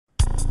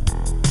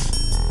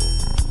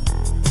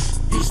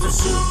the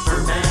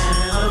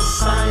Superman of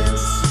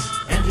science,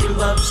 and he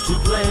loves to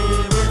play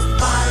with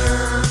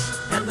fire.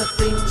 And the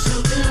things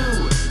he'll do,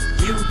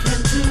 you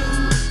can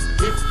too,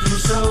 if you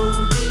so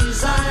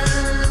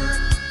desire.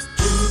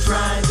 To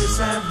try this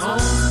at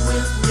home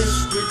with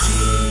Mr. G.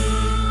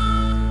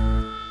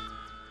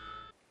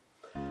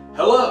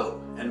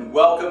 Hello, and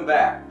welcome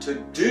back to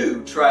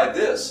Do Try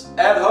This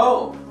at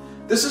Home.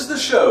 This is the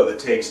show that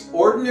takes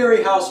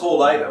ordinary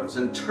household items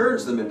and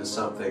turns them into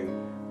something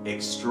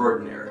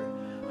extraordinary.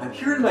 I'm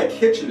here in my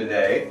kitchen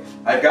today.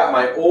 I've got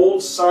my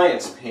old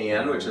science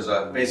pan, which is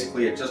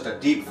basically just a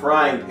deep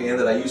frying pan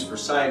that I use for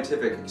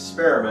scientific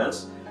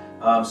experiments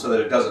so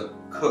that it doesn't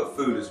cook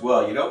food as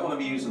well. You don't want to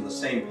be using the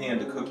same pan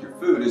to cook your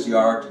food as you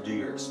are to do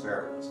your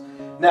experiments.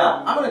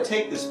 Now, I'm going to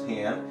take this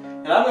pan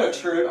and I'm going to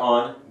turn it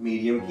on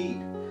medium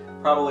heat,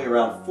 probably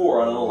around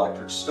 4 on an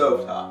electric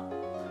stovetop.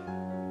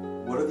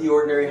 What are the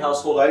ordinary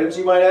household items,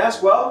 you might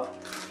ask? Well,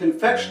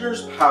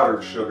 confectioner's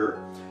powdered sugar,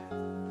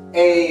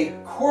 a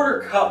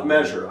 1/4 cup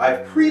measure.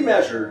 I've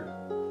pre-measured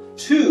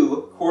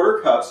 2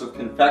 1/4 cups of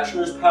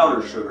confectioner's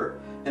powdered sugar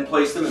and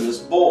placed them in this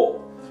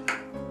bowl.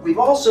 We've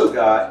also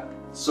got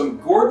some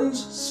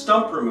Gordon's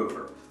stump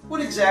remover.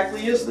 What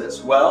exactly is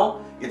this? Well,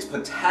 it's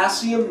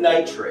potassium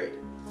nitrate.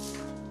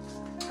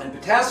 And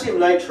potassium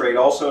nitrate,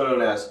 also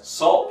known as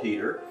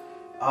saltpeter,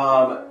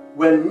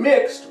 when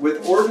mixed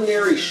with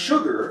ordinary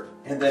sugar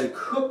and then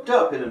cooked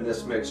up in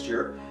this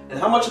mixture, and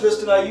how much of this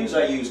did I use?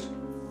 I used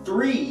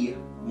 3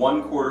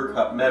 1/4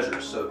 cup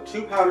measures, so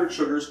 2 powdered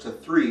sugars to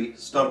 3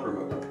 stump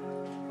remover.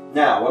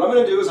 Now, what I'm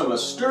going to do is I'm going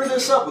to stir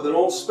this up with an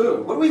old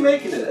spoon. What are we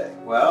making today?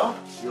 Well,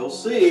 you'll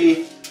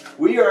see,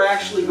 we are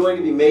actually going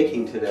to be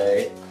making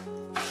today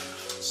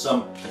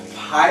some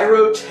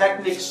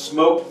pyrotechnic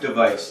smoke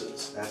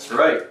devices. That's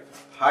right,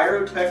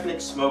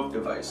 pyrotechnic smoke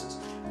devices.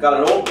 Got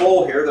an old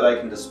bowl here that I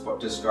can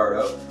discard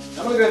of.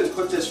 I'm going to go ahead and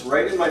put this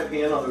right in my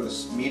pan under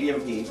this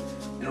medium heat,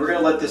 and we're going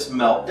to let this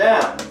melt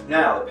down.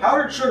 Now, the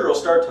powdered sugar will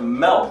start to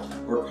melt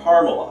or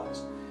caramelize.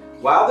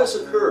 While this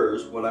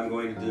occurs, what I'm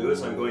going to do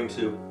is I'm going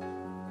to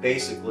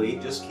basically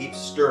just keep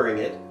stirring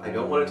it. I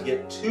don't want it to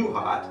get too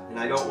hot, and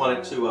I don't want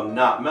it to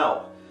not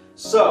melt.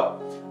 So,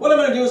 what I'm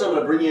going to do is I'm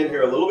going to bring you in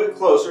here a little bit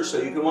closer so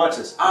you can watch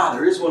this.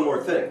 There is one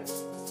more thing.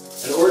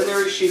 An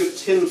ordinary sheet of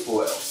tin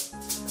foil.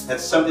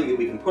 That's something that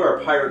we can put our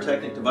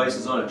pyrotechnic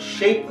devices on and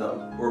shape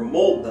them or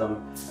mold them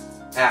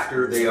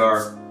after they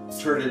are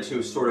turned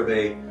into sort of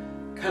a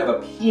kind of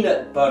a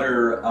peanut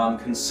butter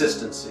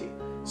consistency.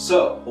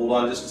 So, hold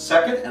on just a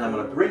second and I'm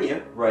going to bring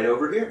you right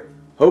over here.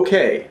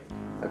 Okay,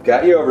 I've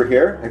got you over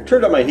here. I've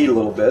turned up my heat a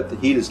little bit. The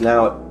heat is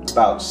now at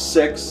about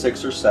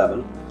 6 or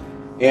 7.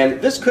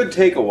 And this could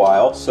take a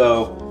while,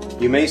 so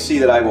you may see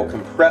that I will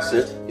compress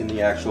it in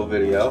the actual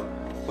video.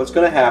 What's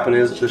going to happen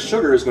is the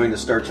sugar is going to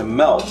start to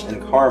melt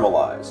and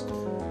caramelize.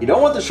 You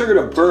don't want the sugar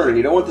to burn, and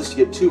you don't want this to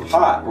get too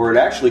hot, or it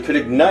actually could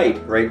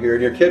ignite right here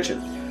in your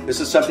kitchen. This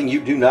is something you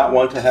do not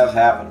want to have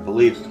happen,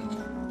 believe me.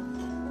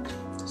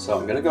 So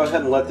I'm going to go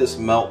ahead and let this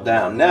melt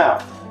down. Now,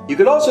 you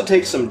could also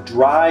take some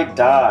dry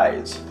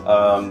dyes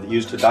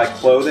used to dye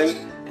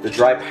clothing, the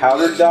dry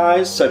powdered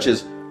dyes such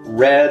as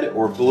red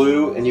or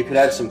blue, and you could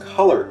add some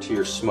color to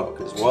your smoke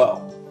as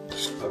well.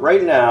 But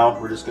right now,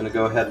 we're just going to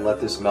go ahead and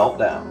let this melt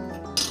down.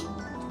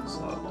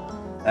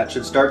 That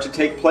should start to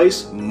take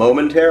place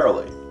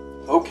momentarily.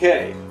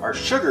 Okay, our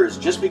sugar is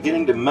just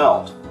beginning to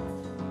melt.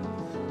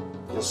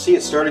 You'll see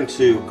it's starting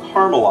to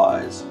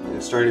caramelize and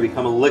it's starting to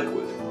become a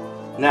liquid.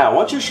 Now,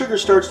 once your sugar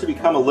starts to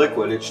become a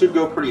liquid, it should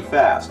go pretty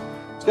fast.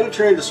 It's going to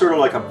turn into sort of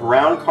like a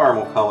brown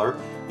caramel color.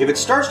 If it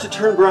starts to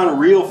turn brown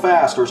real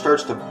fast or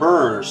starts to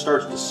burn or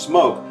starts to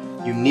smoke,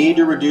 you need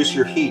to reduce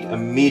your heat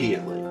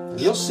immediately. And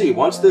you'll see,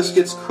 once this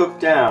gets cooked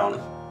down,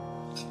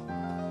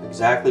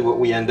 exactly what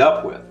we end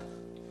up with.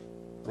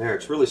 There,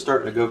 it's really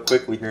starting to go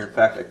quickly here. In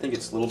fact, I think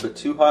it's a little bit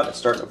too hot. It's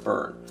starting to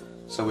burn.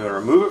 So we want to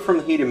remove it from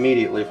the heat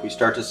immediately if we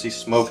start to see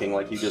smoking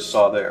like you just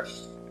saw there.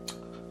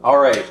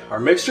 Alright, our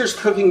mixture's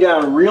cooking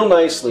down real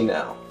nicely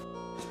now.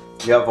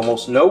 We have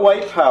almost no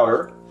white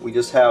powder. We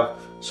just have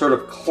sort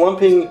of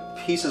clumping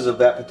pieces of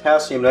that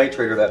potassium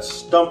nitrate or that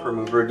stump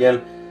remover.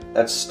 Again,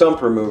 that's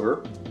stump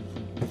remover.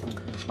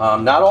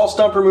 Not all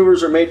stump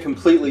removers are made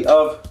completely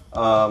of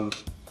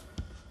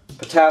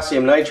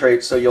potassium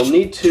nitrate, so you'll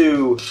need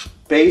to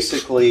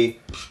basically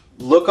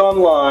look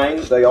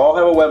online. They all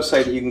have a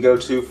website that you can go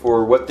to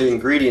for what the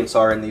ingredients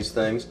are in these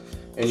things,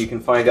 and you can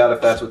find out if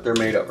that's what they're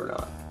made of or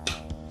not.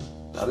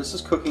 Now this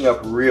is cooking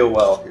up real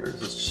well here.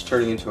 This is just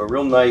turning into a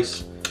real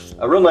nice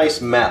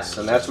mess,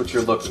 and that's what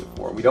you're looking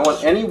for. We don't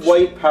want any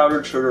white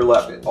powdered sugar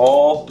left. It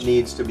all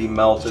needs to be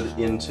melted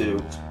into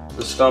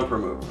the stump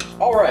remover.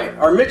 Alright,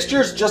 our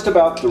mixture is just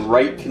about the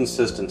right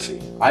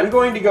consistency. I'm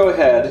going to go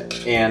ahead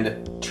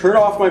and turn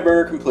off my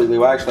burner completely.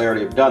 Well, actually I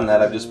already have done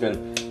that. I've just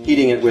been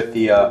heating it with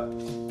the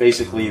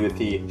basically with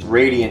the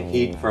radiant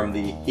heat from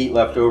the heat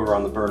left over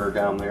on the burner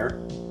down there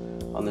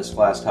on this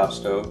glass top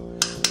stove.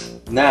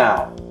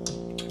 Now,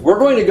 we're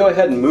going to go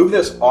ahead and move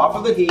this off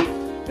of the heat,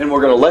 and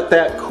we're going to let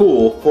that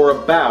cool for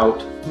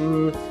about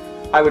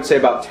I would say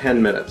about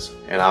 10 minutes.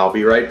 And I'll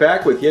be right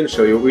back with you and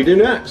show you what we do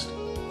next.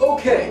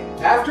 Okay,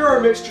 after our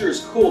mixture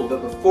is cooled,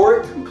 but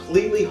before it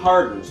completely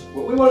hardens,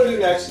 what we want to do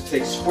next is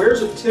take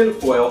squares of tin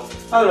foil,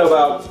 I don't know,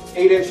 about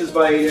 8 inches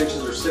by 8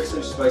 inches or 6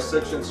 inches by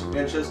 6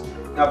 inches.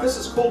 Now if this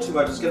is cooled too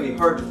much, it's going to be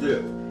hard to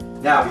do.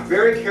 Now be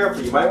very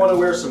careful, you might want to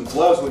wear some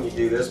gloves when you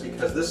do this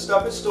because this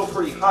stuff is still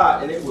pretty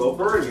hot and it will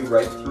burn you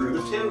right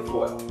through the tin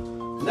foil.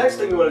 The next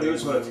thing we want to do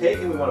is we want to take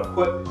and we want to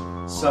put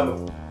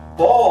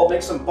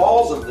make some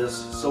balls of this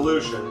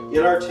solution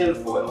in our tin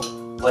foil,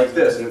 like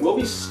this, and it will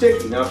be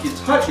sticky. Now if you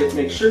touch it,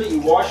 make sure that you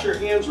wash your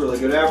hands really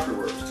good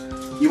afterwards.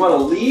 You want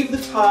to leave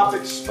the top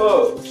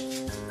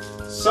exposed.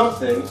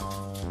 Something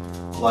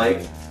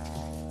like,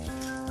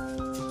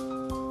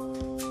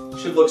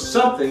 should look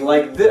something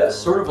like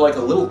this, sort of like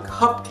a little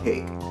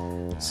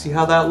cupcake. See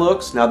how that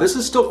looks? Now this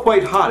is still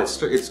quite hot,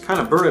 it's kind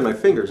of burning my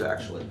fingers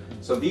actually,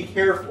 so be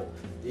careful.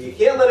 You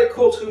can't let it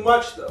cool too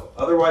much though,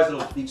 otherwise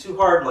it'll be too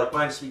hard like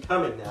mine's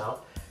becoming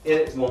now, and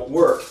it won't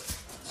work.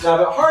 Now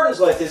if it hardens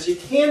like this, you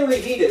can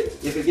reheat it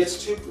if it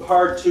gets too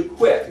hard too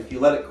quick, if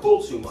you let it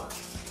cool too much.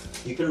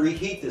 You can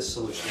reheat this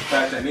solution. In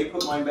fact, I may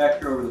put mine back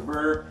here over the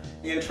burner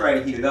and try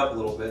to heat it up a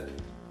little bit.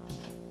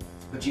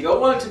 But you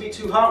don't want it to be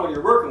too hot when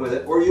you're working with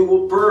it or you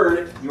will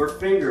burn your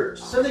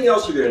fingers. Something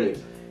else you're going to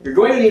need. You're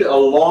going to need a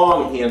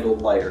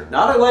long-handled lighter.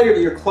 Not a lighter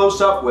that you're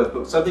close up with,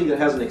 but something that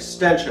has an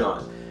extension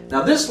on it.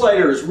 Now this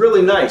lighter is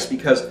really nice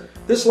because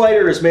this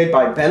lighter is made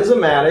by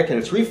Benzomatic and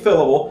it's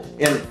refillable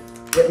and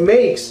it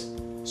makes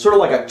sort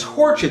of like a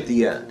torch at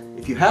the end.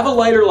 If you have a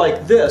lighter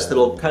like this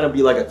that'll kind of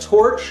be like a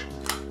torch,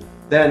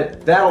 then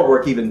that'll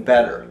work even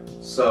better.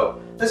 So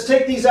let's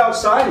take these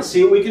outside and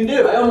see what we can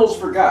do. I almost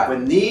forgot.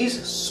 When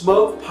these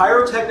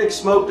pyrotechnic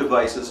smoke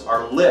devices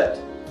are lit,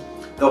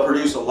 they'll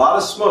produce a lot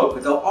of smoke,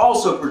 but they'll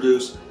also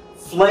produce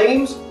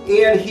flames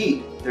and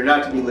heat. They're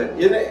not to be lit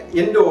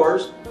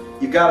indoors.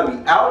 You've got to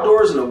be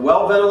outdoors in a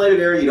well-ventilated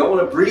area. You don't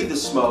want to breathe the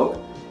smoke.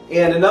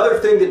 And another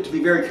thing that to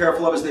be very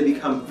careful of is they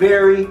become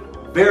very,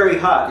 very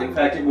hot. In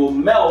fact, it will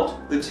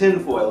melt the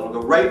tin foil. It'll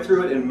go right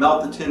through it and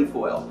melt the tin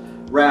foil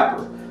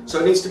wrapper. So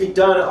it needs to be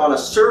done on a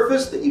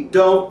surface that you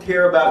don't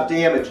care about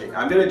damaging.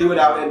 I'm going to do it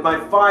out in my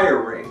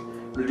fire ring.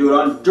 I'm going to do it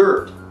on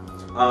dirt,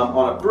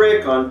 on a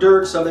brick, on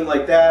dirt, something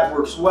like that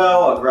works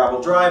well, a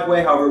gravel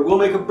driveway. However, it will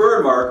make a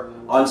burn mark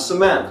on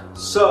cement.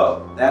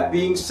 So, that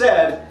being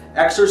said,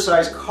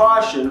 exercise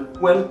caution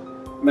when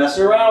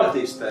messing around with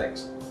these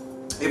things.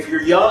 If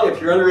you're young,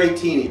 if you're under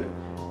 18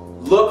 even,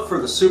 look for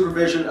the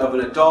supervision of an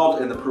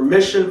adult and the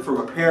permission from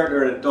a parent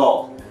or an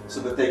adult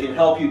so that they can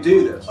help you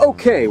do this.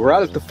 Okay, we're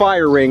out at the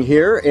fire ring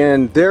here,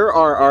 and there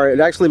it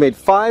actually made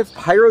 5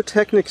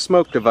 pyrotechnic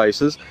smoke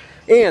devices,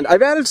 and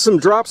I've added some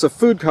drops of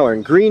food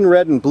coloring, green,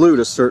 red, and blue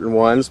to certain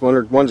ones.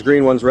 One's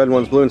green, one's red,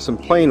 one's blue, and some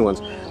plain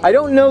ones. I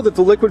don't know that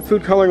the liquid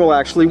food coloring will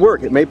actually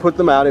work. It may put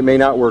them out, it may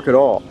not work at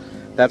all.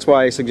 That's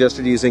why I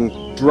suggested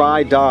using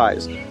dry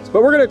dyes.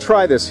 But we're going to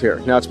try this here.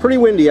 Now it's pretty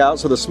windy out,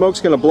 so the smoke's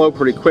going to blow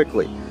pretty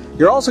quickly.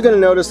 You're also going to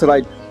notice that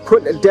I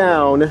put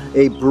down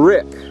a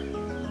brick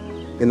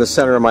in the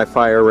center of my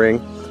fire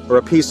ring, or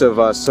a piece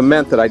of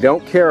cement that I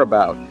don't care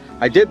about.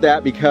 I did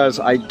that because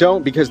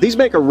these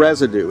make a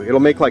residue. It'll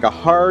make like a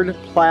hard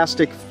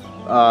plastic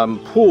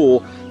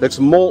pool that's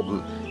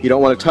molten. You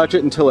don't want to touch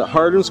it until it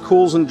hardens,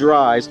 cools, and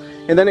dries,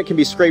 and then it can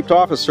be scraped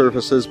off of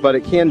surfaces, but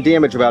it can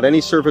damage about any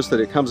surface that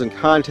it comes in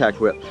contact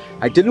with.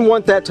 I didn't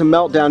want that to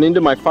melt down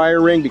into my fire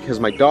ring because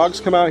my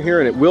dogs come out here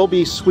and it will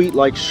be sweet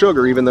like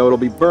sugar even though it'll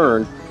be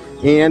burned,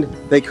 and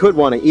they could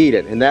want to eat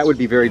it, and that would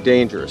be very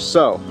dangerous.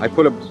 So I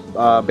put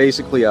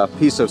basically a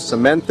piece of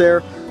cement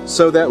there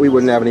so that we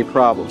wouldn't have any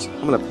problems.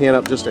 I'm going to pan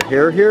up just a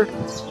hair here,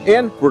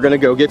 and we're going to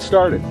go get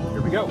started.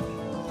 Here we go.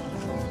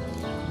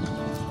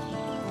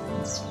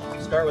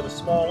 Start with a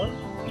small one.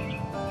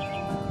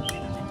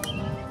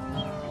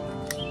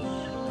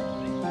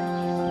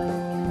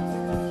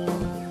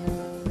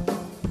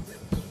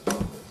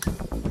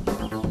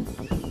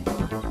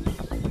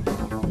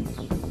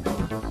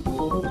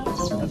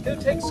 It's going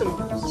to take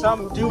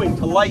some doing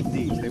to light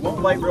these. They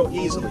won't light real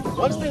easily.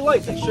 Once they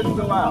light, they shouldn't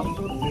go out.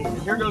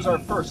 And here goes our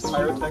first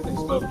pyrotechnic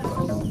smoke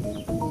device.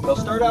 They'll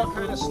start out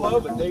kind of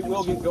slow, but they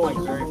will get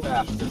going very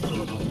fast.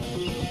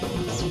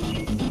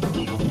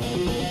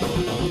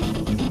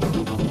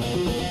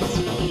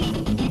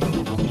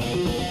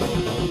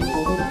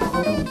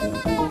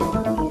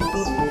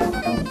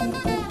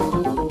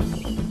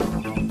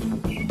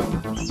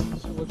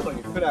 Looks like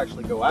it could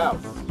actually go out.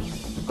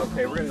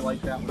 Okay, we're going to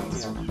light that one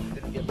again. It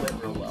didn't get lit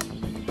real well.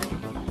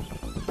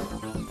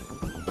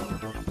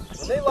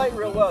 When they light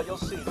real well, you'll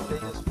see that they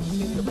just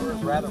continue to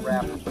burn rather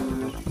rapidly.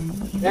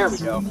 There we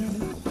go.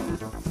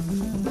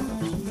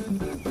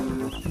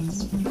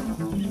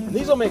 And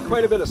these will make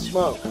quite a bit of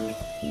smoke.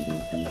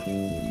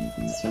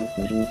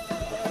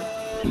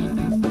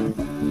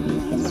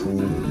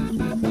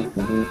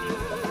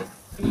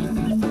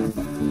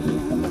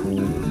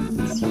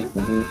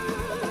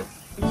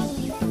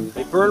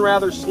 They burn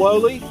rather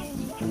slowly,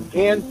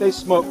 and they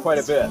smoke quite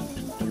a bit.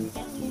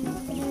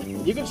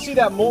 you can see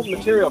that molten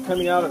material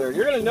coming out of there.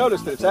 You're going to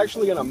notice that it's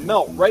actually going to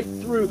melt right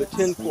through the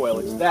tin foil.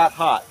 It's that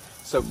hot.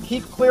 So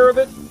keep clear of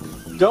it.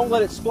 Don't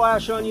let it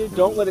splash on you.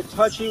 Don't let it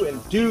touch you.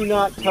 And do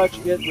not touch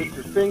it with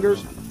your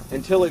fingers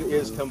until it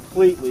is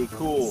completely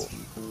cool.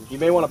 You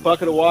may want a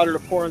bucket of water to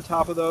pour on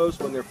top of those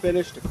when they're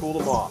finished to cool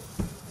them off.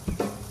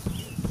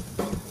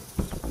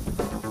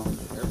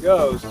 There it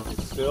goes.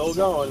 It's still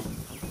going.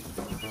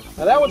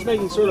 Now that one's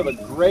making sort of a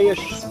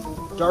grayish,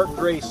 dark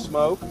gray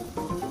smoke.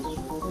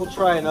 We'll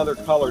try another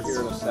color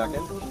here in a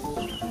second.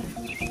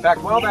 In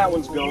fact, while that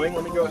one's going,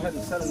 let me go ahead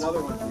and set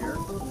another one here.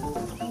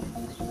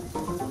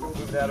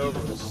 Move that over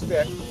the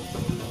stick.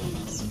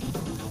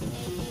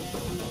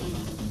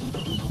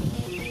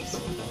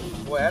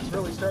 Boy, that's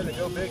really starting to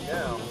go big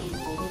now.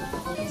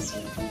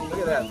 Look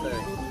at that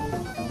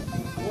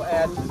thing. We'll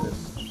add to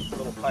this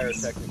little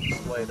pyrotechnic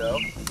display though.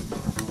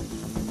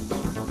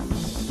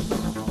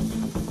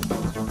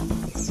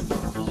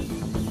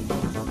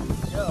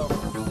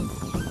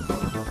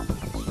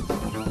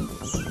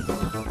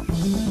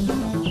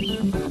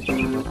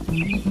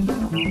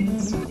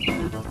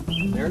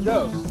 There it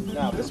goes.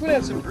 Now, this one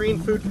has some green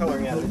food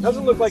coloring in it. It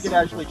doesn't look like it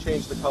actually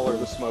changed the color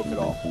of the smoke at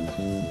all.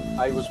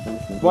 I was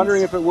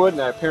wondering if it would,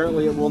 and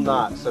apparently it will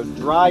not. So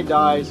dry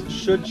dyes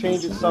should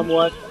change it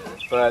somewhat,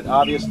 but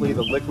obviously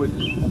the liquid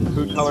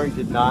food coloring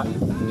did not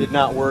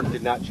work,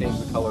 did not change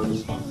the color of the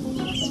smoke.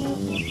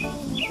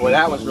 Boy,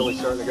 that one's really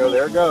starting to go.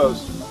 There it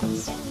goes.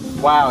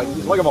 Wow,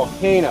 it's like a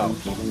volcano.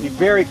 Be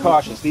very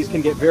cautious. These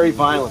can get very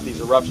violent,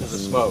 these eruptions of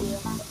smoke.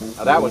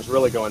 Now that one's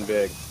really going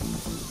big.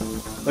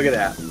 Look at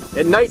that.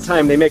 At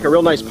nighttime, they make a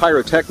real nice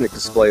pyrotechnic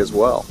display as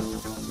well.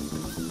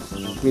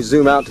 Let me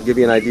zoom out to give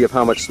you an idea of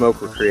how much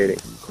smoke we're creating.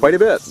 Quite a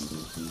bit.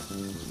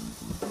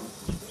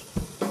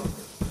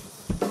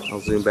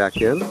 I'll zoom back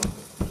in.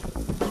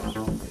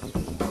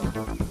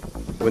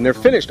 When they're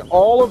finished,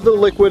 all of the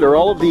liquid or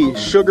all of the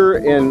sugar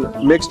and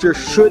mixture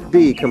should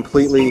be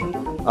completely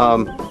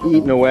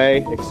eaten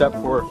away, except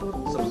for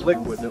some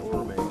liquid that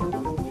will remain.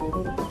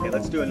 Okay,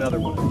 let's do another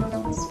one.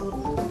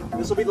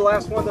 This will be the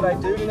last one that I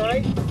do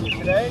today.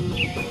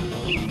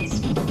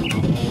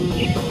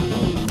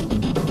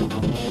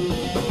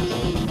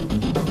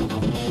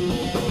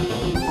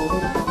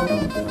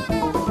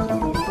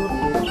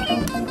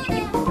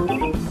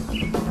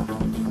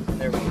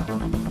 There we go.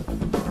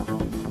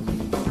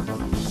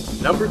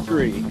 Number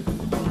 3.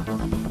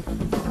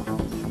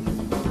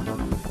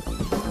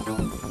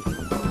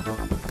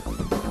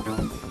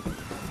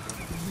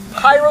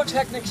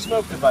 Pyrotechnic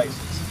smoke devices.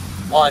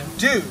 On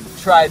Do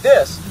Try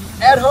This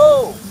at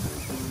Home.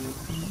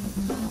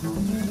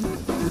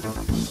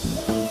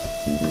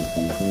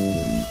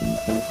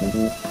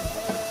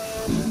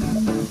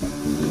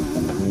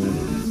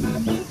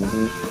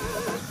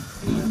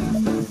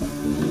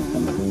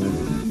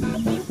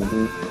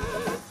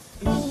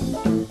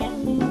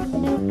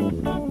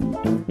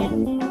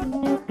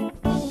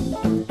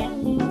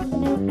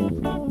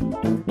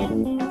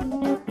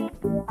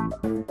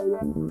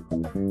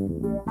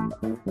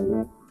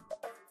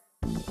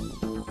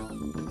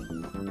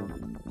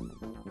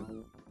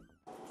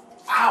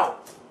 Ow!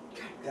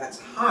 God, that's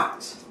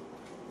hot.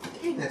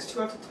 Dang, that's too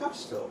hot to touch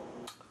still.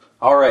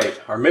 All right,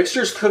 our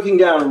mixture's cooking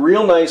down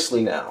real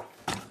nicely now.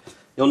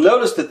 You'll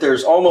notice that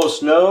there's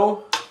almost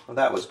no... Oh,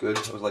 that was good.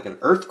 It was like an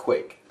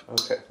earthquake.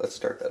 Okay, let's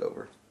start that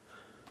over.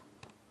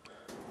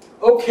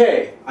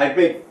 Okay, I've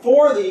made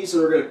 4 of these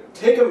and we're going to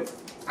take them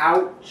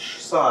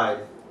outside.